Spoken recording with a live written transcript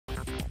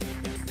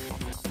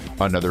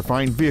Another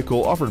fine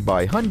vehicle offered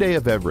by Hyundai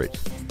of Everett.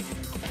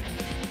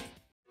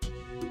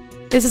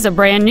 This is a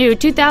brand new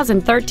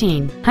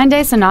 2013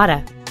 Hyundai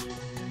Sonata.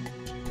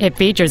 It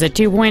features a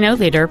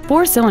 2.0-liter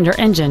four-cylinder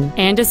engine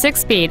and a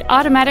 6-speed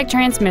automatic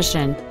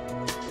transmission.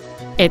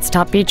 Its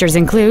top features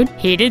include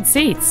heated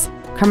seats,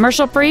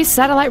 commercial-free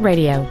satellite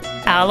radio,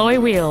 alloy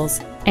wheels,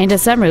 and a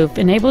sunroof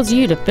enables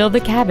you to fill the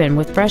cabin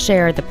with fresh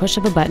air at the push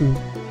of a button.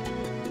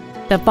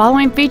 The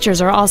following features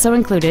are also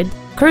included: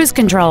 cruise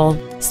control,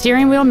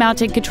 steering wheel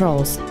mounted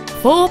controls,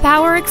 full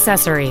power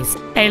accessories,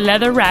 a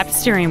leather-wrapped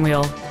steering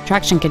wheel,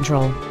 traction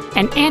control,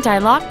 an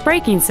anti-lock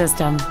braking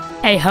system,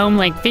 a home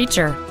link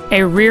feature,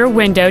 a rear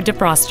window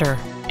defroster,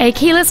 a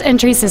keyless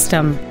entry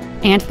system,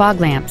 and fog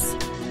lamps.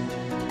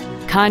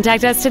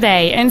 Contact us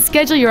today and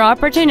schedule your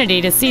opportunity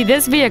to see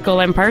this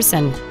vehicle in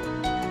person.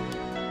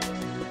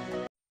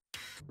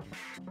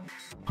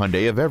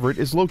 Hyundai of Everett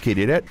is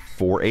located at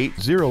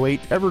 4808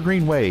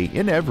 Evergreen Way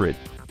in Everett.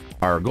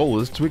 Our goal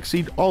is to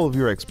exceed all of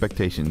your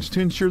expectations to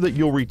ensure that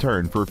you'll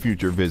return for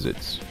future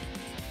visits.